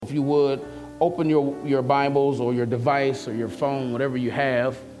if you would, open your Bibles or your device or your phone, whatever you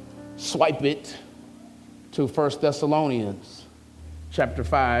have, swipe it to 1 Thessalonians chapter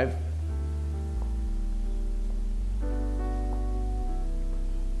 5.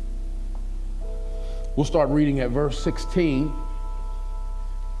 We'll start reading at verse 16,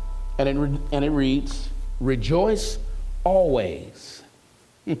 and it reads, "Rejoice always,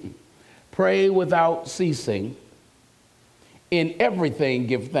 pray without ceasing, in everything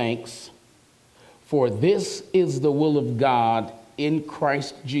give thanks, for this is the will of God in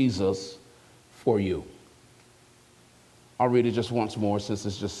Christ Jesus for you." I'll read it just once more since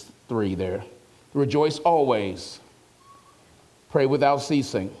it's just 3 there. "Rejoice always, pray without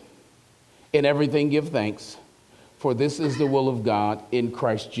ceasing, in everything give thanks, for this is the will of God in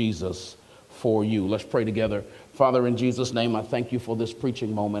Christ Jesus for you." Let's pray together. Father, in Jesus' name, I thank you for this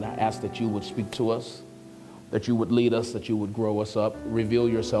preaching moment. I ask that you would speak to us, that you would lead us, that you would grow us up, reveal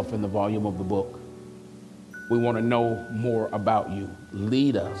yourself in the volume of the book. We want to know more about you.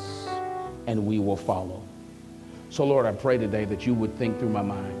 Lead us, and we will follow. So, Lord, I pray today that you would think through my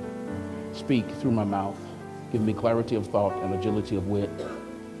mind, speak through my mouth, give me clarity of thought and agility of wit.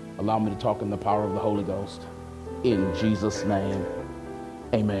 Allow me to talk in the power of the Holy Ghost. In Jesus' name,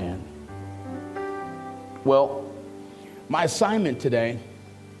 amen. Well, my assignment today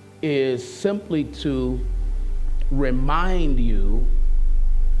is simply to remind you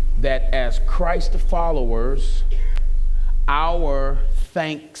that as Christ followers, our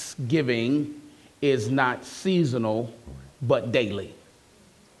thanksgiving is not seasonal, but daily.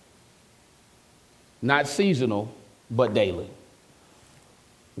 Not seasonal, but daily.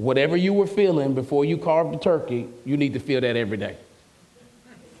 Whatever you were feeling before you carved the turkey, you need to feel that every day.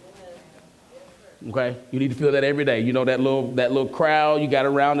 Okay? You need to feel that every day. You know, that little crowd you got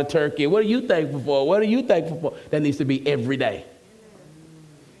around the turkey. What are you thankful for? What are you thankful for? That needs to be every day.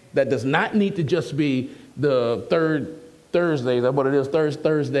 That does not need to just be the third Thursday. That's what it is,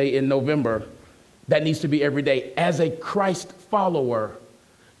 Thursday in November. That needs to be every day. As a Christ follower,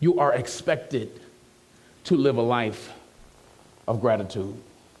 you are expected to live a life of gratitude.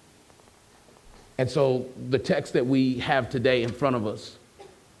 And so the text that we have today in front of us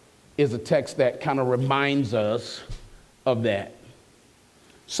is a text that kind of reminds us of that.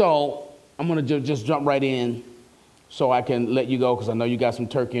 So I'm going to just jump right in so I can let you go, because I know you got some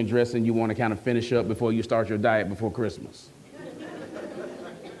turkey and dressing you want to kind of finish up before you start your diet before Christmas.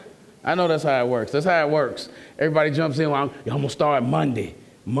 I know that's how it works. That's how it works. Everybody jumps in, well, I'm going to start Monday.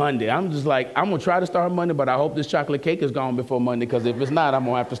 I'm just like, I'm going to try to start Monday, but I hope this chocolate cake is gone before Monday, because if it's not, I'm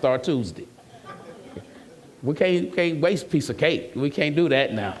going to have to start Tuesday. We can't waste a piece of cake. We can't do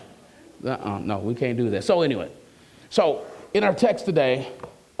that now. No, we can't do that. So anyway, in our text today,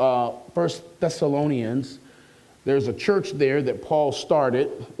 1 Thessalonians, there's a church there that Paul started.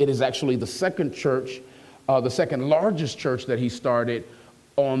 It is actually the second church, the second largest church that he started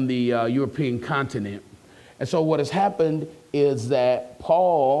on the European continent. And so what has happened is that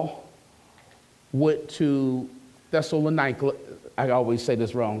Paul went to Thessalonica. I always say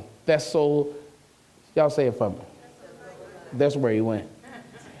this wrong. Y'all say it for me. That's where he went.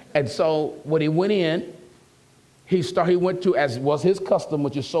 And so when he went in, he went to, as was his custom,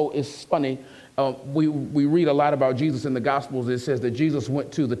 which is funny. We read a lot about Jesus in the Gospels. It says that Jesus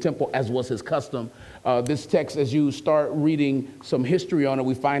went to the temple as was his custom. This text, as you start reading some history on it,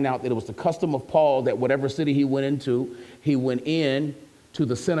 we find out that it was the custom of Paul that whatever city he went into, he went in to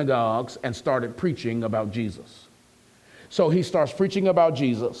the synagogues and started preaching about Jesus. So he starts preaching about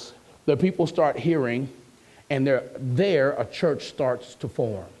Jesus. The people start hearing, and there a church starts to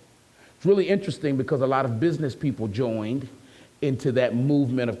form. It's really interesting because a lot of business people joined into that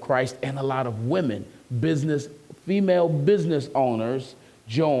movement of Christ, and a lot of female business owners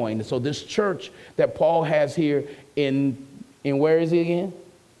joined. So this church that Paul has here in where is he again?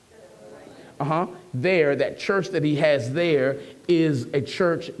 There, that church that he has there is a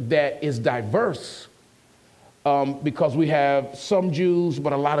church that is diverse, because we have some Jews,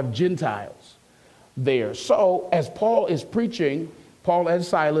 but a lot of Gentiles there. So as Paul is preaching, Paul and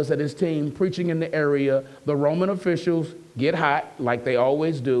Silas and his team preaching in the area, the Roman officials get hot like they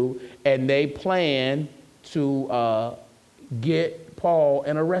always do, and they plan to get Paul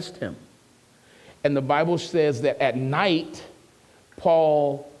and arrest him. And the Bible says that at night,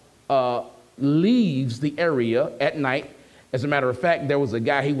 Paul leaves the area at night. As a matter of fact, there was a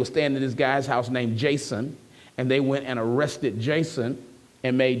guy, he was staying at this guy's house named Jason, and they went and arrested Jason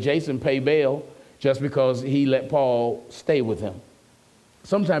and made Jason pay bail just because he let Paul stay with him.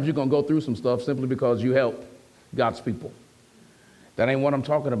 Sometimes you're going to go through some stuff simply because you help God's people. That ain't what I'm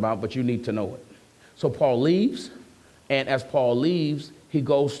talking about, but you need to know it. So Paul leaves, and as Paul leaves, He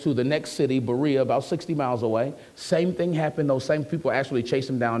goes to the next city, Berea, about 60 miles away. Same thing happened. Those same people actually chase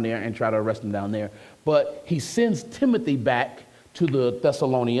him down there and try to arrest him down there. But he sends Timothy back to the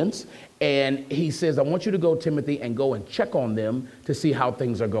Thessalonians, and he says, I want you to go, Timothy, and go and check on them to see how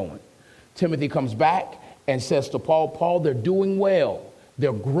things are going. Timothy comes back and says to Paul, Paul, they're doing well.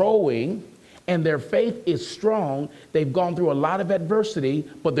 They're growing, and their faith is strong. They've gone through a lot of adversity,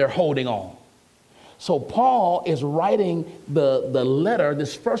 but they're holding on. So Paul is writing the letter,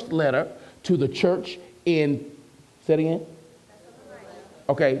 this first letter to the church in, say it again?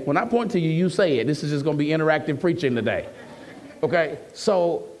 Okay, when I point to you, you say it. This is just going to be interactive preaching today. Okay,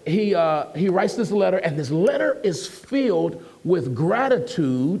 so he writes this letter, and this letter is filled with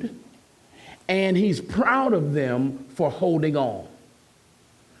gratitude, and he's proud of them for holding on.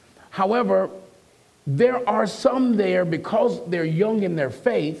 However, there are some there, because they're young in their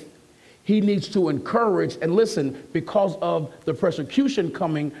faith, he needs to encourage, and listen, because of the persecution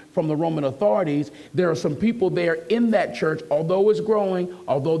coming from the Roman authorities, there are some people there in that church, although it's growing,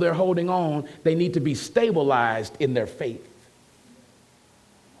 although they're holding on, they need to be stabilized in their faith.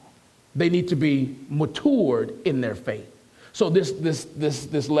 They need to be matured in their faith. So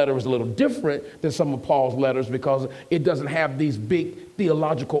this letter is a little different than some of Paul's letters because it doesn't have these big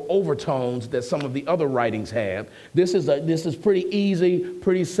theological overtones that some of the other writings have. This is pretty easy,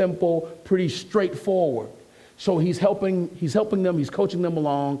 pretty simple, pretty straightforward. So he's helping them, he's coaching them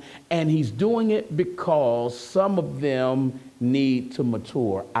along, and he's doing it because some of them need to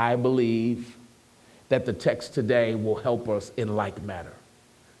mature. I believe that the text today will help us in like manner.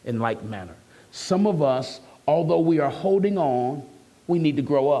 Some of us, although we are holding on, we need to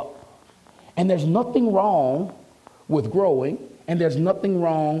grow up. And there's nothing wrong with growing, and there's nothing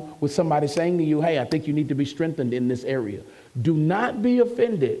wrong with somebody saying to you, hey, I think you need to be strengthened in this area. Do not be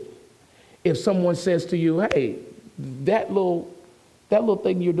offended if someone says to you, hey, that little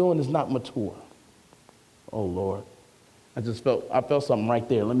thing you're doing is not mature. Oh, Lord. I felt something right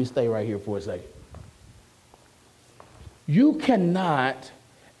there. Let me stay right here for a second. You cannot,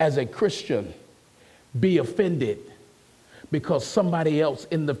 as a Christian, be offended because somebody else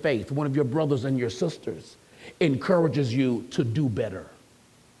in the faith, one of your brothers and your sisters, encourages you to do better.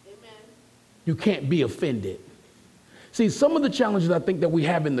 Amen. You can't be offended. See, some of the challenges I think that we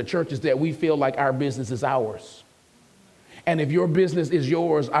have in the church is that we feel like our business is ours. And if your business is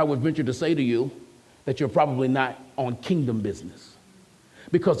yours, I would venture to say to you that you're probably not on kingdom business.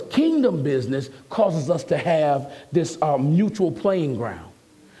 Because kingdom business causes us to have this mutual playing ground.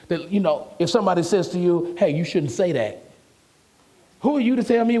 That, if somebody says to you, hey, you shouldn't say that. Who are you to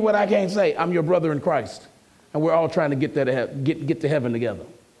tell me what I can't say? I'm your brother in Christ. And we're all trying to get to heaven together.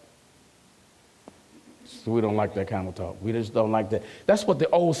 So we don't like that kind of talk. We just don't like that. That's what the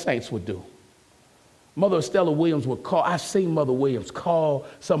old saints would do. Mother Stella Williams would call. I've seen Mother Williams call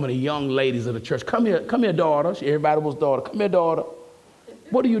some of the young ladies of the church. Come here, daughter. Everybody was daughter. Come here, daughter.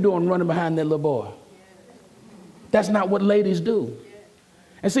 What are you doing running behind that little boy? That's not what ladies do.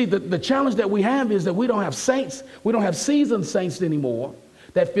 And see, the challenge that we have is that we don't have saints, we don't have seasoned saints anymore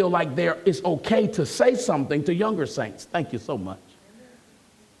that feel like it's okay to say something to younger saints. Thank you so much.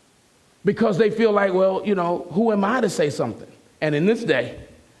 Because they feel like, well, who am I to say something? And in this day,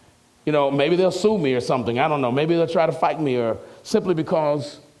 maybe they'll sue me or something. I don't know. Maybe they'll try to fight me, or simply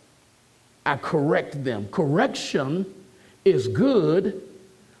because I correct them. Correction is good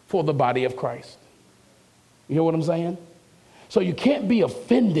for the body of Christ. You hear what I'm saying? So you can't be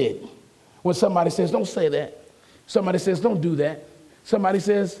offended when somebody says, don't say that. Somebody says, don't do that. Somebody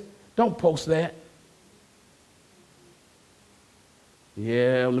says, don't post that.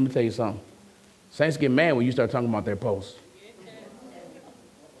 Yeah, let me tell you something. Saints get mad when you start talking about their posts.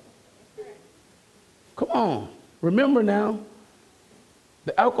 Come on. Remember now,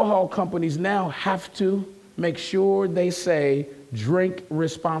 the alcohol companies now have to make sure they say, drink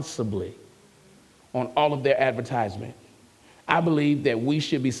responsibly on all of their advertisement. I believe that we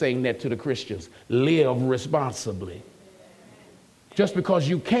should be saying that to the Christians. Live responsibly. Just because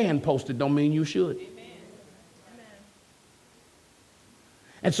you can post it don't mean you should.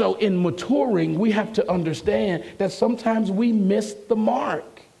 And so in maturing, we have to understand that sometimes we miss the mark.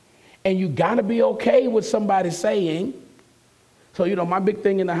 And you got to be okay with somebody saying. So, my big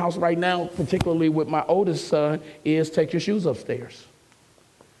thing in the house right now, particularly with my oldest son, is take your shoes upstairs.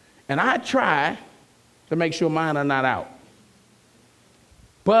 And I try to make sure mine are not out.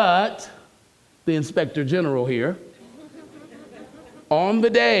 But the inspector general here, on the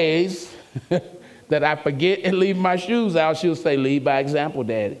days that I forget and leave my shoes out, she'll say, lead by example,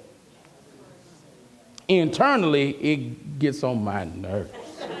 Daddy. Internally, it gets on my nerves.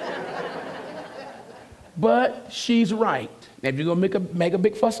 But she's right. If you're going to make a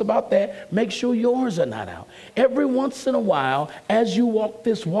big fuss about that, make sure yours are not out. Every once in a while, as you walk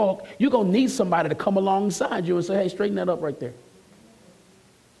this walk, you're going to need somebody to come alongside you and say, hey, straighten that up right there.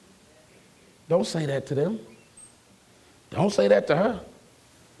 Don't say that to them. Don't say that to her.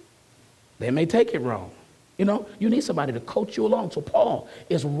 They may take it wrong. You know, you need somebody to coach you along. So Paul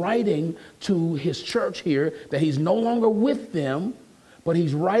is writing to his church here that he's no longer with them, but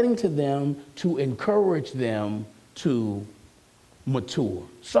he's writing to them to encourage them to mature.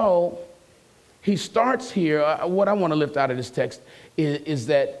 So he starts here. What I want to lift out of this text is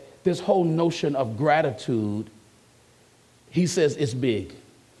that this whole notion of gratitude, he says it's big,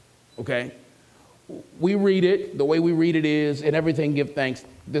 okay? We read it, the way we read it is, in everything give thanks,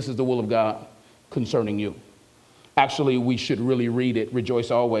 this is the will of God concerning you. Actually, we should really read it,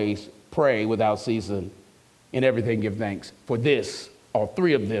 rejoice always, pray without ceasing, in everything give thanks. For this, all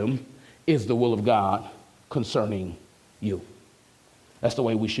three of them, is the will of God concerning you. That's the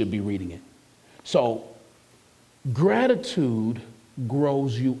way we should be reading it. So, gratitude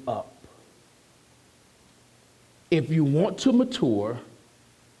grows you up. If you want to mature,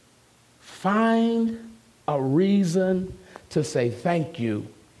 find a reason to say thank you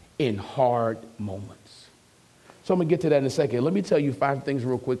in hard moments. So I'm going to get to that in a second. Let me tell you 5 things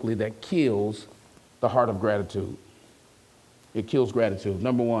real quickly that kills the heart of gratitude. It kills gratitude.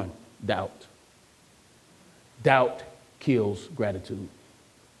 Number 1, doubt. Doubt kills gratitude.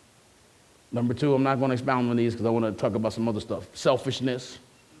 Number 2, I'm not going to expound on these because I want to talk about some other stuff. Selfishness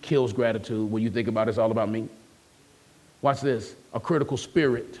kills gratitude. When you think about it, it's all about me. Watch this. A critical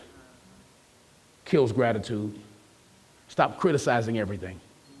spirit kills gratitude. Stop criticizing everything.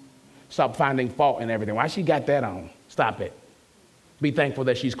 Stop finding fault in everything. Why she got that on? Stop it. Be thankful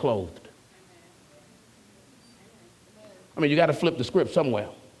that she's clothed. I mean, you got to flip the script somewhere.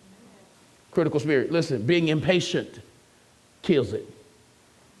 Critical spirit. Listen, being impatient kills it.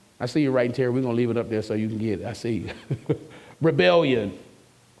 I see you writing, Terry. We're going to leave it up there so you can get it. I see you. Rebellion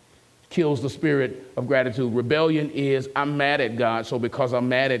kills the spirit of gratitude. Rebellion is, I'm mad at God, so because I'm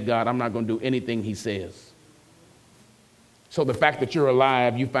mad at God, I'm not going to do anything he says. So the fact that you're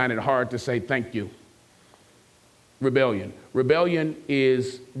alive, you find it hard to say thank you. Rebellion. Rebellion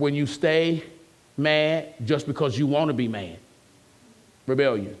is when you stay mad just because you want to be mad.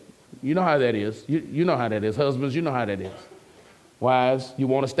 Rebellion. You know how that is. You know how that is. Husbands, you know how that is. Wives, you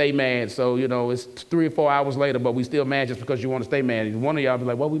want to stay mad. So, you know, it's 3 or 4 hours later, but we still mad just because you want to stay mad. And one of y'all be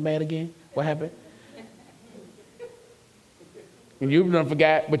like, what, we mad again? What happened? And you done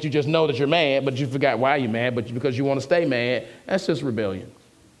forgot, but you just know that you're mad, but you forgot why you're mad, but because you want to stay mad. That's just rebellion.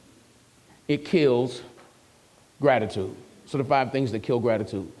 It kills gratitude. So the 5 things that kill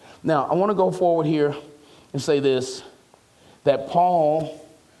gratitude. Now, I want to go forward here and say this, that Paul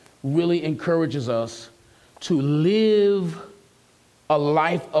really encourages us to live a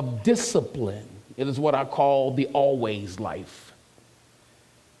life of discipline. It is what I call the always life.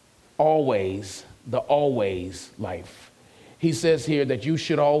 Always, the always life. He says here that you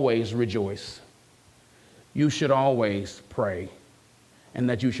should always rejoice. You should always pray. And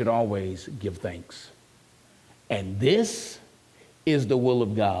that you should always give thanks. And this is the will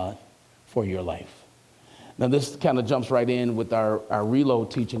of God for your life. Now this kind of jumps right in with our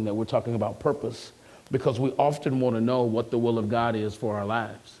reload teaching that we're talking about purpose, because we often want to know what the will of God is for our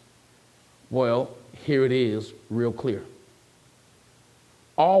lives. Well, here it is, real clear.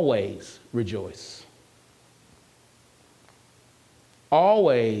 Always rejoice.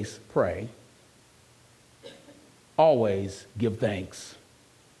 Always pray. Always give thanks.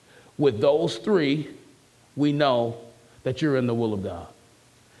 With those 3, we know that you're in the will of God.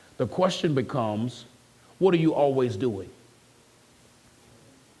 The question becomes, what are you always doing?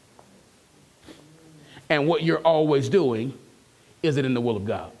 And what you're always doing, is it in the will of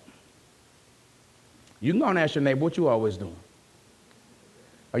God? You can go and ask your neighbor, what you always doing?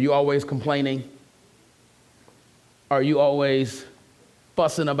 Are you always complaining? Are you always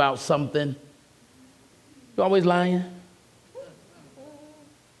fussing about something? You always lying?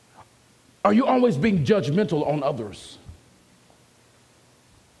 Are you always being judgmental on others?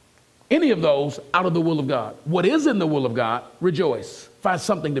 Any of those out of the will of God. What is in the will of God, rejoice. Find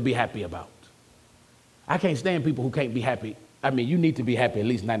something to be happy about. I can't stand people who can't be happy. I mean, you need to be happy at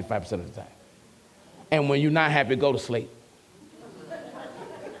least 95% of the time. And when you're not happy, go to sleep.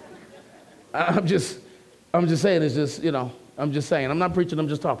 I'm just saying, it's just, you know, I'm just saying. I'm not preaching, I'm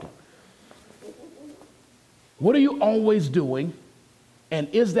just talking. What are you always doing? And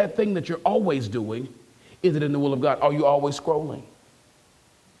is that thing that you're always doing, is it in the will of God? Are you always scrolling?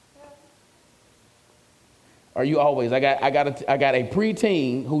 Are you always? I got a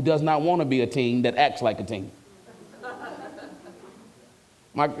preteen who does not want to be a teen that acts like a teen.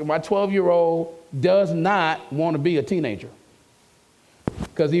 My 12-year-old does not want to be a teenager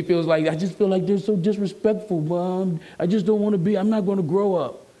because he feels like, I just feel like they're so disrespectful, Mom. I just don't want to be, I'm not going to grow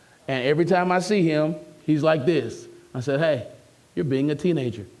up. And every time I see him, he's like this. I said, hey, you're being a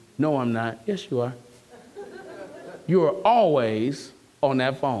teenager. No, I'm not. Yes, you are. You are always on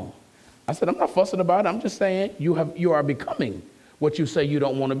that phone. I said, I'm not fussing about it. I'm just saying you are becoming what you say you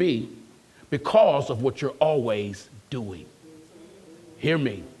don't want to be because of what you're always doing. Hear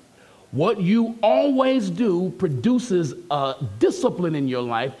me. What you always do produces a discipline in your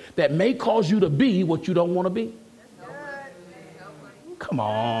life that may cause you to be what you don't want to be. Come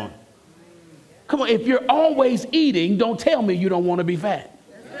on. Come on. If you're always eating, don't tell me you don't want to be fat.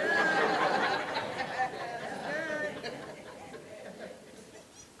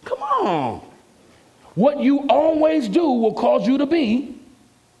 Come on. What you always do will cause you to be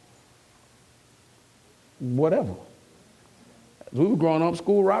whatever. As we were growing up,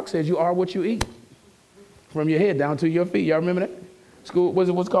 School Rock says you are what you eat. From your head down to your feet. Y'all remember that? What's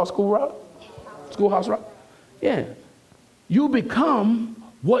it called? School Rock? Schoolhouse Rock? Yeah. You become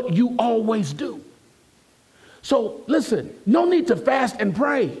what you always do. So listen, no need to fast and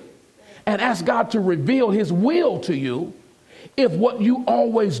pray and ask God to reveal his will to you if what you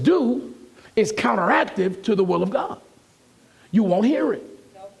always do is counteractive to the will of God. You won't hear it.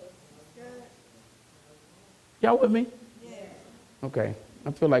 Y'all with me? Okay.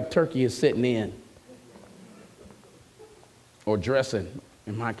 I feel like turkey is sitting in. Or dressing.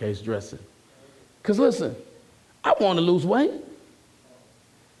 In my case, dressing. Because listen, I want to lose weight.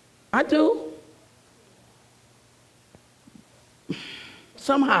 I do.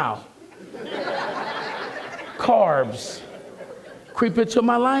 Somehow. Carbs creep into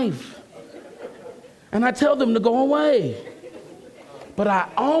my life. And I tell them to go away. But I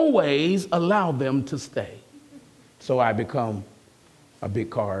always allow them to stay. So I become a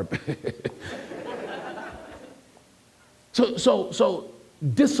big carb. So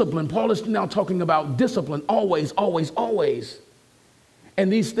discipline. Paul is now talking about discipline. Always, always, always.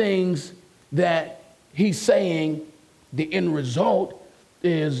 And these things that he's saying, the end result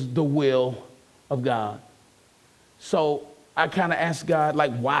is the will of God. So I kind of asked God,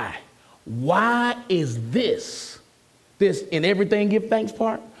 like, why? Why is this in everything give thanks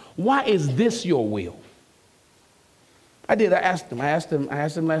part? Why is this your will? I did. I asked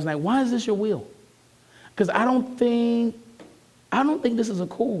him last night, why is this your will? Because I don't think this is a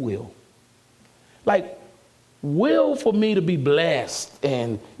cool will. Like, will for me to be blessed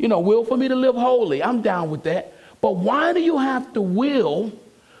and, will for me to live holy. I'm down with that. But why do you have to will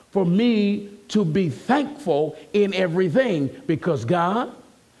for me to be thankful in everything? Because God,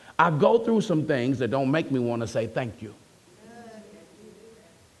 I go through some things that don't make me want to say thank you.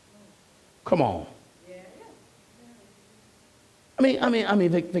 Come on. I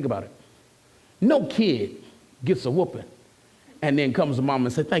mean, think about it. No kid gets a whooping and then comes to mom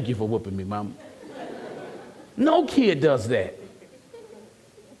and says, thank you for whooping me, mom. No kid does that.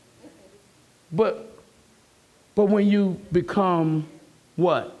 But when you become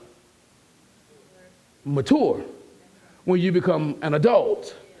what? Mature. When you become an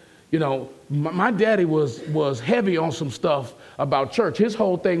adult. My daddy was heavy on some stuff about church. His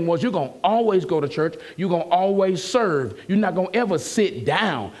whole thing was, you're going to always go to church. You're going to always serve. You're not going to ever sit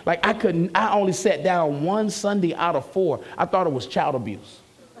down. Like I only sat down one Sunday out of 4. I thought it was child abuse.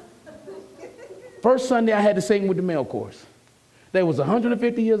 First Sunday I had to sing with the male chorus. They was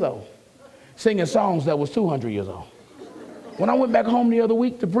 150 years old, singing songs that was 200 years old. When I went back home the other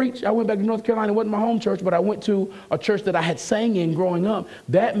week to preach, I went back to North Carolina. It wasn't my home church, but I went to a church that I had sang in growing up.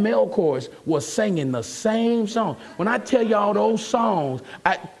 That male chorus was singing the same song. When I tell y'all those songs,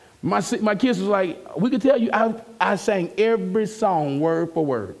 my kids was like, we could tell you, I sang every song word for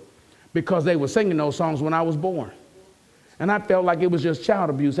word because they were singing those songs when I was born. And I felt like it was just child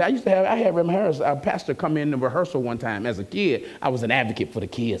abuse. I had Rem Harris, our pastor, come in the rehearsal one time as a kid. I was an advocate for the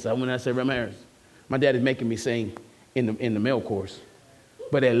kids. When I said, Rem Harris, my dad is making me sing in the male chorus,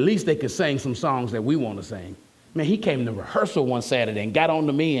 but at least they could sing some songs that we want to sing. Man, he came to rehearsal one Saturday and got on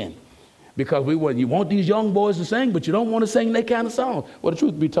the men because you want these young boys to sing, but you don't want to sing that kind of song. Well, the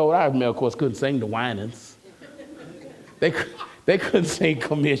truth be told, our male chorus couldn't sing the whinings. They couldn't sing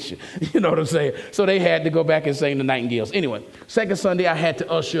commission. You know what I'm saying? So they had to go back and sing the Nightingales. Anyway, second Sunday I had to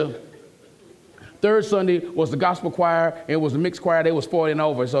usher. Third Sunday was the gospel choir. It was the mixed choir. They was 40 and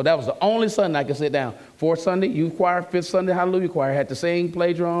over. So that was the only Sunday I could sit down. Fourth Sunday, youth choir. Fifth Sunday, hallelujah choir. Had to sing,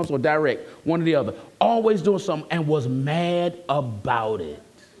 play drums, or direct. One or the other. Always doing something and was mad about it.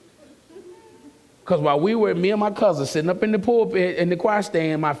 Because while me and my cousin sitting up in the pulpit in the choir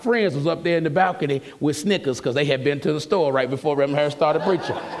stand, my friends was up there in the balcony with Snickers because they had been to the store right before Reverend Harris started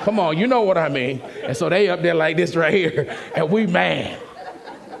preaching. Come on, you know what I mean. And so they up there like this right here, and we mad.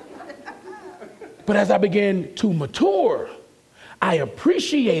 But as I began to mature, I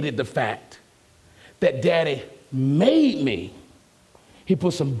appreciated the fact that Daddy made me. He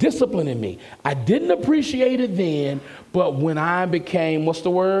put some discipline in me. I didn't appreciate it then, but when I became, what's the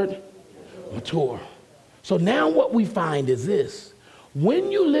word? Mature. So now what we find is this.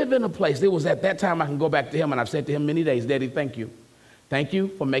 When you live in a place, it was at that time I can go back to him, and I've said to him many days, Daddy, thank you. Thank you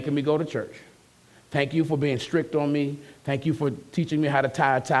for making me go to church. Thank you for being strict on me. Thank you for teaching me how to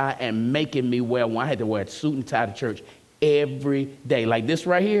tie a tie and making me wear one. I had to wear a suit and tie to church every day. Like this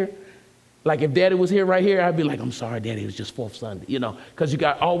right here. Like if Daddy was here right here, I'd be like, I'm sorry, Daddy, it was just fourth Sunday, because you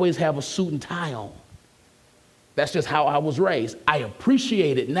got to always have a suit and tie on. That's just how I was raised. I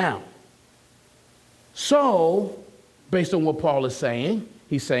appreciate it now. So, based on what Paul is saying,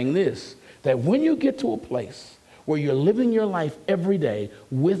 he's saying this, that when you get to a place where you're living your life every day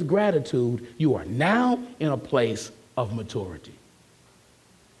with gratitude, you are now in a place of maturity.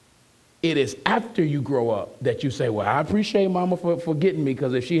 It is after you grow up that you say, well, I appreciate Mama for getting me,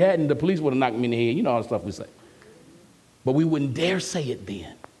 because if she hadn't, the police would have knocked me in the head. You know all the stuff we say. But we wouldn't dare say it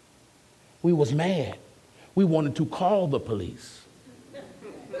then. We was mad. We wanted to call the police.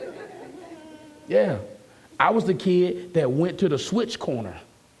 Yeah. I was the kid that went to the switch corner.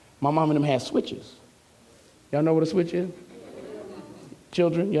 My mom and them had switches. Y'all know what a switch is?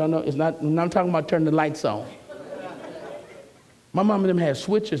 Children, y'all know? It's not, I'm talking about turning the lights on. My mom and them had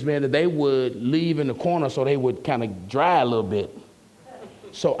switches, man, that they would leave in the corner so they would kind of dry a little bit.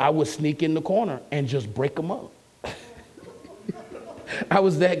 So I would sneak in the corner and just break them up. I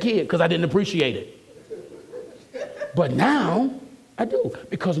was that kid because I didn't appreciate it. But now I do,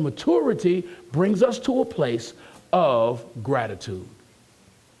 because maturity brings us to a place of gratitude.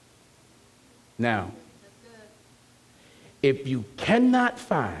 Now, if you cannot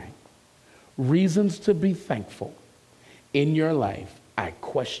find reasons to be thankful in your life, I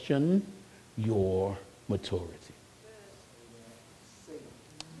question your maturity.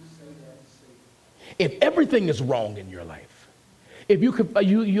 If everything is wrong in your life, if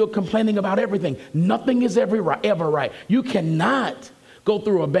you're complaining about everything, nothing is ever right. You cannot go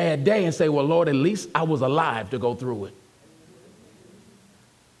through a bad day and say, well, Lord, at least I was alive to go through it.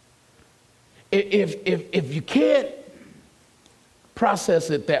 If you can't process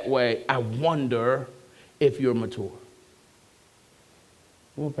it that way, I wonder if you're mature.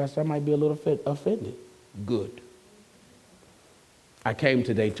 Well, Pastor, I might be a little offended. Good. I came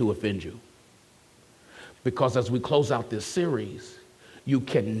today to offend you. Because as we close out this series, you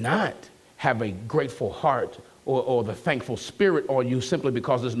cannot have a grateful heart or the thankful spirit on you simply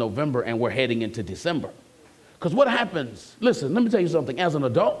because it's November and we're heading into December. Because what happens, listen, let me tell you something. As an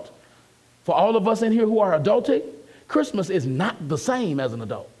adult, for all of us in here who are adulting, Christmas is not the same as an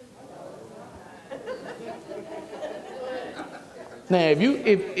adult. Now, if you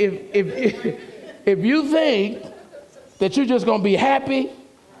think that you're just going to be happy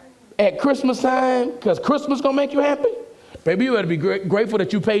at Christmas time because Christmas going to make you happy, baby, you better be grateful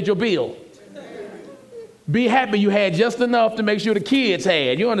that you paid your bill. Be happy you had just enough to make sure the kids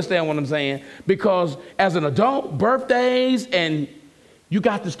had. You understand what I'm saying? Because as an adult, birthdays, and you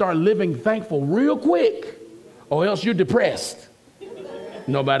got to start living thankful real quick, or else you're depressed.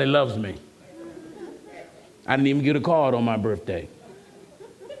 Nobody loves me. I didn't even get a card on my birthday.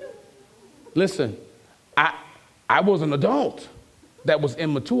 Listen, I was an adult that was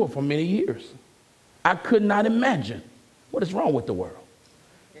immature for many years. I could not imagine what is wrong with the world.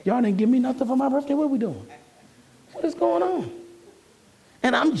 Y'all didn't give me nothing for my birthday. What are we doing? What is going on?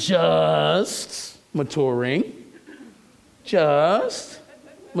 And I'm just maturing. Just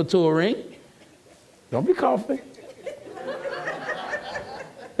maturing. Don't be coughing.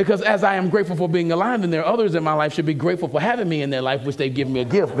 Because as I am grateful for being alive, and there are others in my life should be grateful for having me in their life, which they've given me a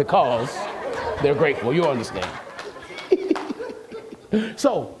gift because they're grateful. You understand.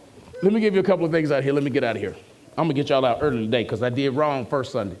 So, let me give you a couple of things out here. Let me get out of here. I'm going to get y'all out early today because I did wrong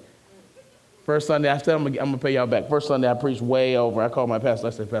first Sunday. First Sunday, I said I'm going to pay y'all back. First Sunday, I preached way over. I called my pastor. I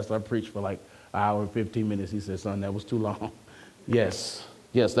said, Pastor, I preached for like an hour and 15 minutes. He said, son, that was too long. Yes,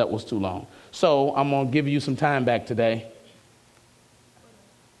 that was too long. So I'm going to give you some time back today.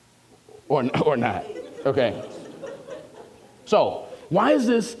 Or not. Okay. So why is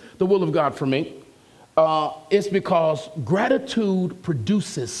this the will of God for me? It's because gratitude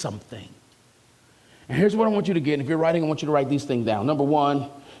produces something. And here's what I want you to get. If you're writing, I want you to write these things down. Number one,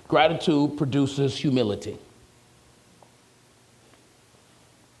 gratitude produces humility.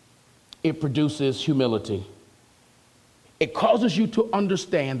 it produces humility. It causes you to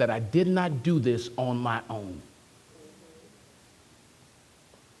understand that I did not do this on my own.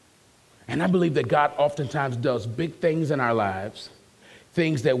 And I believe that God oftentimes does big things in our lives,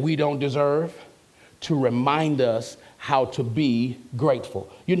 things that we don't deserve, to remind us how to be grateful.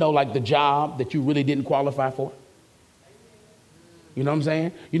 You know, like the job that you really didn't qualify for. You know what I'm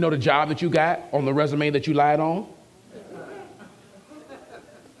saying? You know the job that you got on the resume that you lied on?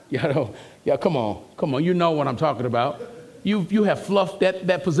 Yeah, come on. You know what I'm talking about. You have fluffed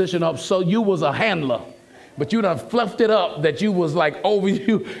that position up so you was a handler. But you done fluffed it up that you was like over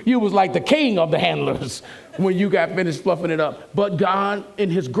you was like the king of the handlers when you got finished fluffing it up. But God, in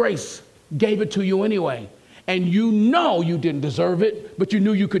his grace, gave it to you anyway. And you know you didn't deserve it, but you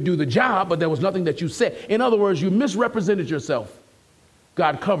knew you could do the job, but there was nothing that you said. In other words, you misrepresented yourself.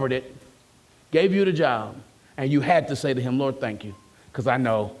 God covered it, gave you the job, and you had to say to him, Lord, thank you, because I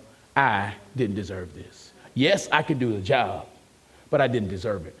know I didn't deserve this. Yes, I could do the job, but I didn't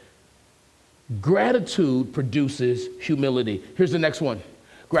deserve it. Gratitude produces humility. Here's the next one.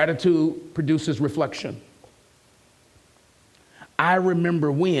 Gratitude produces reflection. I remember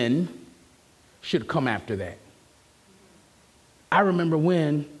when should come after that. I remember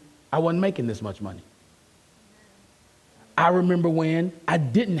when I wasn't making this much money. I remember when I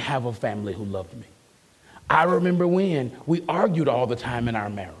didn't have a family who loved me. I remember when we argued all the time in our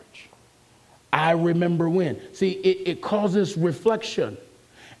marriage. I remember when. See, it causes reflection.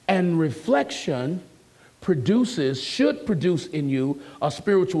 And reflection should produce in you a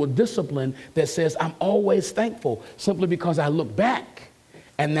spiritual discipline that says, I'm always thankful, simply because I look back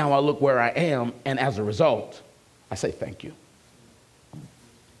and now I look where I am. And as a result, I say thank you.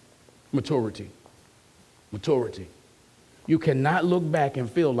 Maturity. You cannot look back and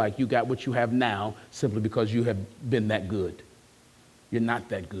feel like you got what you have now simply because you have been that good. You're not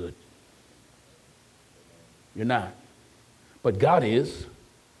that good. You're not. But God is.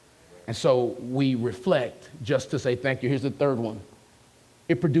 And so we reflect just to say thank you. Here's the third one.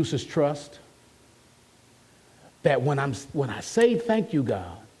 It produces trust. That when I say thank you,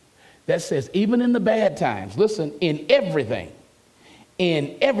 God, that says even in the bad times, listen, in everything,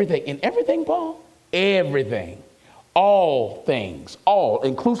 Paul, everything, all things, all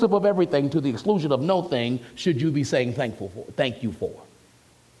inclusive of everything to the exclusion of no thing should you be saying thank you for.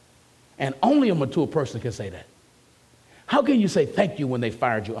 And only a mature person can say that. How can you say thank you when they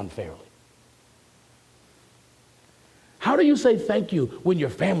fired you unfairly? How do you say thank you when your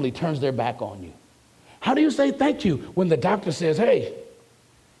family turns their back on you? How do you say thank you when the doctor says, hey,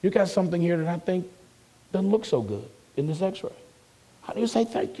 you got something here that I think doesn't look so good in this x-ray? How do you say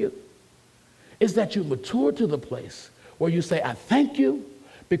thank you? It's that you mature to the place where you say, I thank you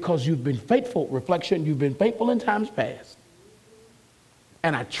because you've been faithful. Reflection, you've been faithful in times past.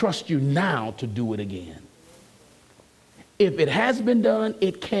 And I trust you now to do it again. If it has been done,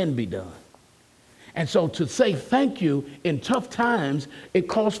 it can be done. And so to say thank you in tough times, it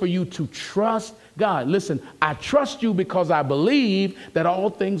calls for you to trust God. Listen, I trust you because I believe that all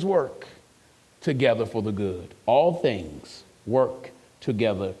things work together for the good. All things work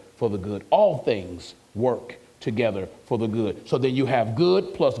together for the good. All things work together for the good. So then you have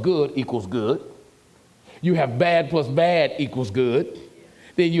good plus good equals good. You have bad plus bad equals good.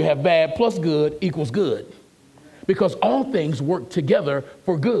 Then you have bad plus good equals good. Because all things work together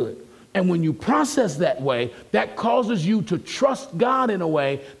for good. And when you process that way, that causes you to trust God in a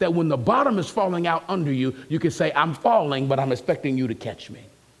way that when the bottom is falling out under you, you can say, I'm falling, but I'm expecting you to catch me.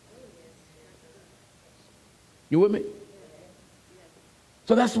 You with me?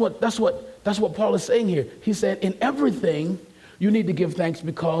 So that's what Paul is saying here. He said, in everything, you need to give thanks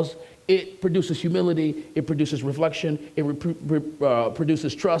because it produces humility, it produces reflection, it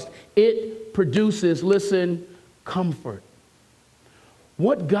produces trust, it produces, listen, comfort.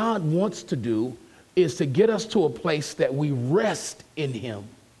 What God wants to do is to get us to a place that we rest in him.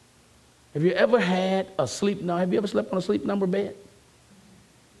 Have you ever had have you ever slept on a sleep number bed?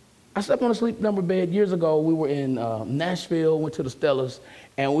 I slept on a sleep number bed years ago. We were in Nashville, went to the Stellars,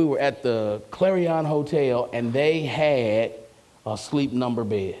 and we were at the Clarion Hotel, and they had a sleep number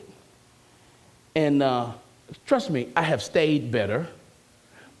bed. And trust me, I have stayed better,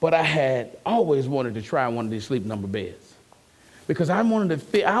 but I had always wanted to try one of these sleep number beds. Because I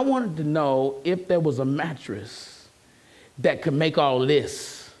wanted to know if there was a mattress that could make all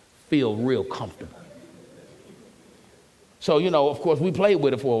this feel real comfortable. So, of course, we played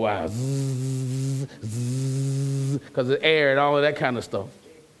with it for a while. Because of air and all of that kind of stuff.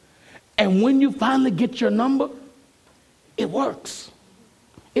 And when you finally get your number, it works.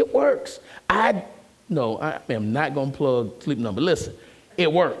 It works. I am not going to plug sleep number. Listen,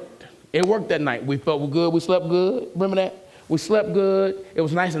 it worked. It worked that night. We felt good. We slept good. Remember that? We slept good. It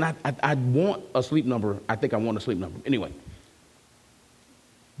was nice, and I want a sleep number. I think I want a sleep number. Anyway,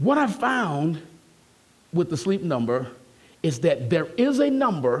 what I found with the sleep number is that there is a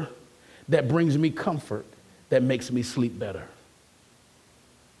number that brings me comfort, that makes me sleep better.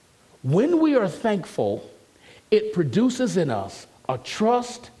 When we are thankful, it produces in us a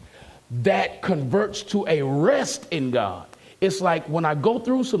trust that converts to a rest in God. It's like when I go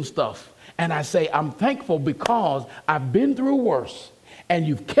through some stuff and I say, I'm thankful because I've been through worse and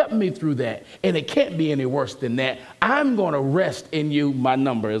you've kept me through that, and it can't be any worse than that. I'm going to rest in you. My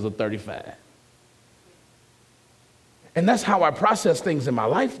number is a 35. And that's how I process things in my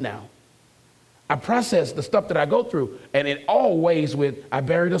life now. I process the stuff that I go through, and it always with, I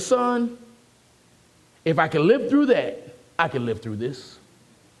buried a son. If I can live through that, I can live through this.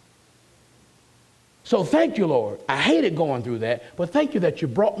 So thank you, Lord. I hated going through that, but thank you that you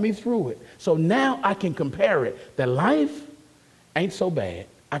brought me through it. So now I can compare it, that life ain't so bad.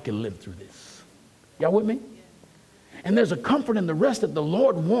 I can live through this. Y'all with me? And there's a comfort in the rest that the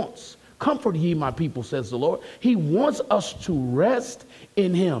Lord wants. Comfort ye my people, says the Lord. He wants us to rest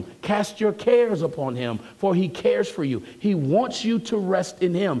in him. Cast your cares upon him, for he cares for you. He wants you to rest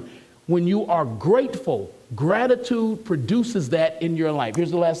in him. When you are grateful, gratitude produces that in your life. Here's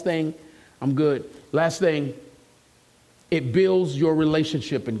the last thing. I'm good. Last thing, it builds your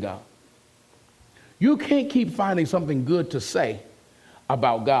relationship in God. You can't keep finding something good to say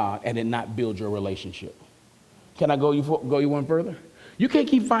about God and it not build your relationship. Can I go you one further? You can't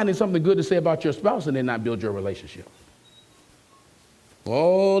keep finding something good to say about your spouse and then not build your relationship.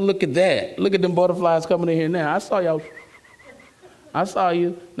 Oh, look at that. Look at them butterflies coming in here now. I saw y'all. I saw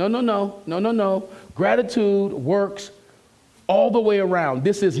you. No. Gratitude works all the way around.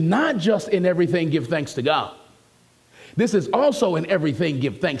 This is not just in everything give thanks to God. This is also in everything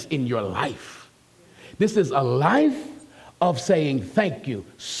give thanks in your life. This is a life of saying thank you.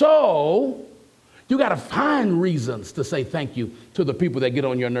 So you got to find reasons to say thank you to the people that get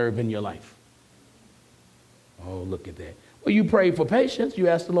on your nerve in your life. Oh, look at that. Well, you pray for patience. You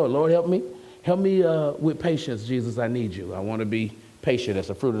ask the Lord, Lord, help me. Help me with patience, Jesus. I need you. I want to be patient. That's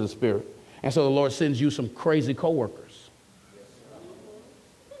a fruit of the Spirit. And so the Lord sends you some crazy coworkers.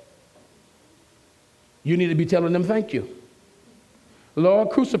 You need to be telling them thank you. Lord,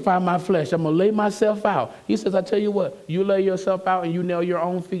 crucify my flesh. I'm going to lay myself out. He says, I tell you what, you lay yourself out and you nail your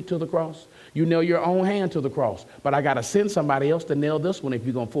own feet to the cross. You nail your own hand to the cross. But I got to send somebody else to nail this one if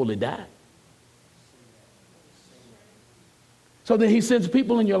you're going to fully die. So then he sends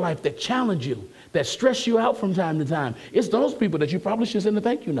people in your life that challenge you, that stress you out from time to time. It's those people that you probably should send a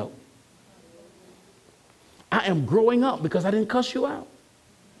thank you note. I am growing up because I didn't cuss you out.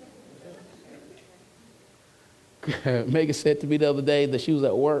 Megan said to me the other day that she was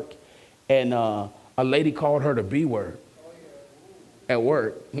at work and a lady called her the B word at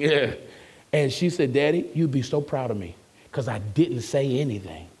work. Yeah. And she said, Daddy, you'd be so proud of me because I didn't say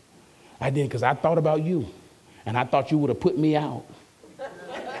anything. I didn't because I thought about you and I thought you would have put me out.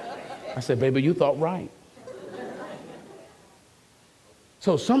 I said, baby, you thought right.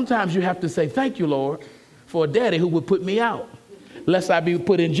 So sometimes you have to say, thank you, Lord, for a daddy who would put me out, lest I be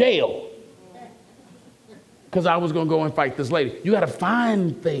put in jail. Because I was going to go and fight this lady. You got to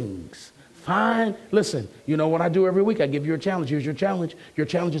find things. Listen, you know what I do every week? I give you a challenge. Here's your challenge. Your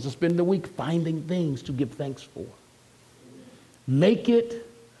challenge is to spend the week finding things to give thanks for. Make it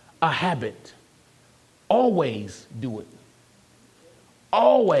a habit. Always do it.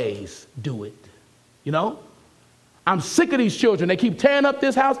 Always do it. You know? I'm sick of these children. They keep tearing up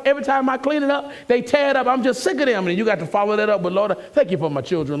this house. Every time I clean it up, they tear it up. I'm just sick of them. And you got to follow that up with, Lord, thank you for my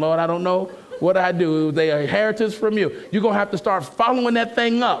children, Lord. I don't know what I do. They are inheritance from you. You're going to have to start following that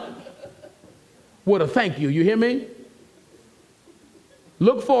thing up with a thank you. You hear me?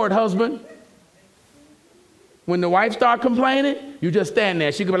 Look for it, husband. When the wife start complaining, you just stand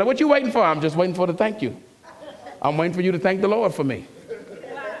there. She could be like, what you waiting for? I'm just waiting for the thank you. I'm waiting for you to thank the Lord for me.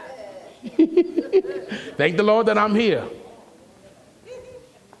 Thank the Lord that I'm here.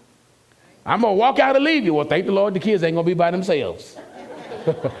 I'm going to walk out and leave you. Well, thank the Lord the kids ain't going to be by themselves.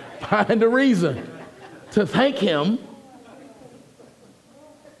 Find a reason to thank him.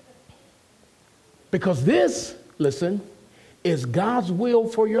 Because this, listen, is God's will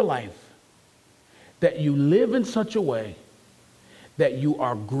for your life. That you live in such a way that you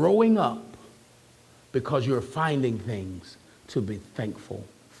are growing up because you're finding things to be thankful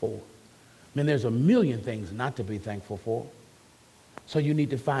for. I mean, there's a million things not to be thankful for. So you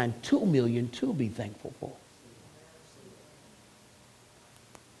need to find 2 million to be thankful for.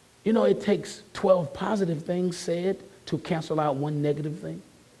 You know, it takes 12 positive things said to cancel out one negative thing.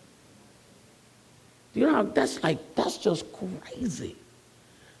 You know, that's just crazy.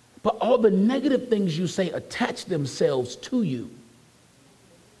 But all the negative things you say attach themselves to you.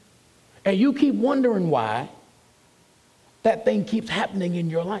 And you keep wondering why that thing keeps happening in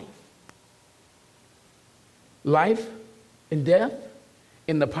your life. Life and death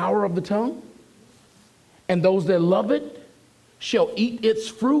in the power of the tongue, and those that love it shall eat its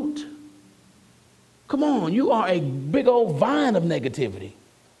fruit. Come on, you are a big old vine of negativity.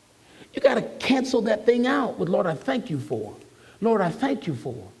 You got to cancel that thing out with, Lord, I thank you for. Lord, I thank you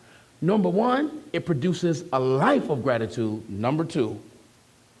for. Number one, it produces a life of gratitude. Number two,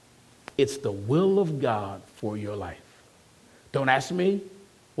 it's the will of God for your life. Don't ask me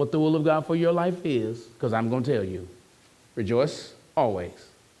what the will of God for your life is, because I'm going to tell you. Rejoice always.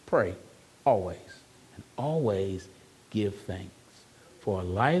 Pray always. And always give thanks. For a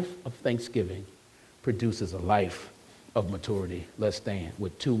life of thanksgiving produces a life of maturity. Let's stand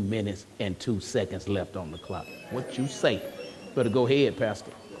with 2 minutes and 2 seconds left on the clock. What you say? Better go ahead,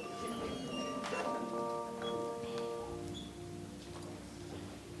 Pastor.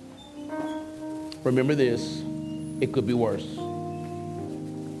 Remember this, it could be worse.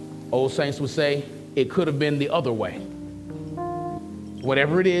 Old saints would say, it could have been the other way.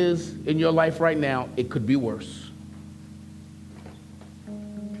 Whatever it is in your life right now, it could be worse.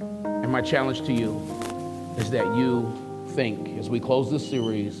 And my challenge to you is that you think, as we close this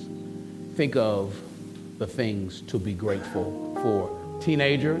series, think of the things to be grateful for.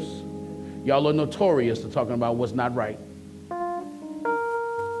 Teenagers, y'all are notorious for talking about what's not right.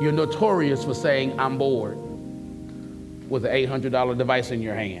 You're notorious for saying, I'm bored, with an $800 device in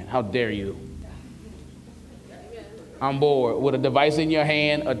your hand. How dare you? I'm bored with a device in your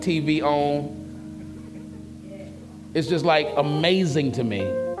hand, a TV on. It's just like amazing to me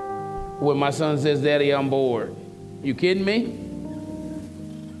when my son says, Daddy, I'm bored. You kidding me?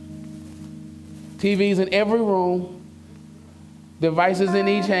 TVs in every room, devices in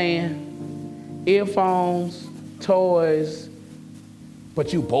each hand, earphones, toys,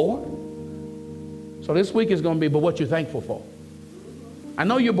 but you bored? So this week is going to be, but what you're thankful for. I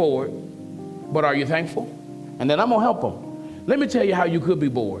know you're bored, but are you thankful? And then I'm going to help them. Let me tell you how you could be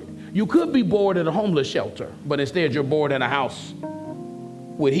bored. You could be bored at a homeless shelter, but instead you're bored in a house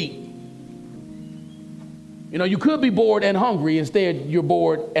with heat. You know, you could be bored and hungry, instead you're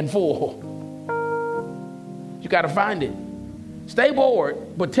bored and full. You got to find it. Stay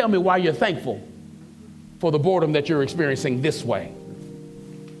bored, but tell me why you're thankful for the boredom that you're experiencing this way.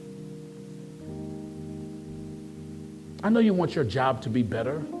 I know you want your job to be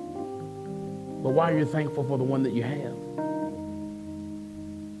better, but why are you thankful for the one that you have?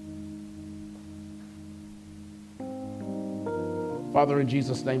 Father, in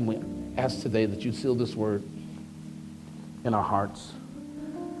Jesus' name, we ask today that you seal this word in our hearts,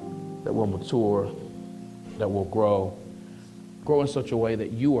 that we'll mature, that we'll grow in such a way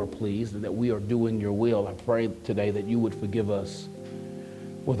that you are pleased and that we are doing your will. I pray today that you would forgive us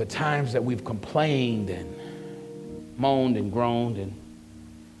for the times that we've complained and moaned and groaned and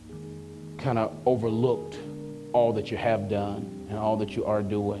kind of overlooked all that you have done and all that you are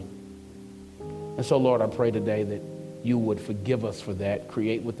doing. And so, Lord, I pray today that you would forgive us for that,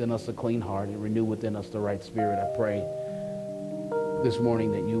 create within us a clean heart and renew within us the right spirit. I pray this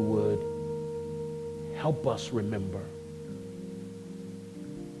morning that you would help us remember,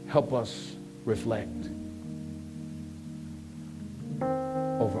 help us reflect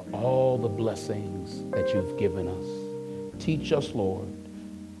over all the blessings that you've given us. Teach us, Lord,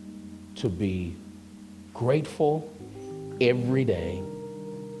 to be grateful every day.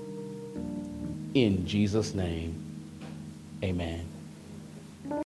 In Jesus' name, amen.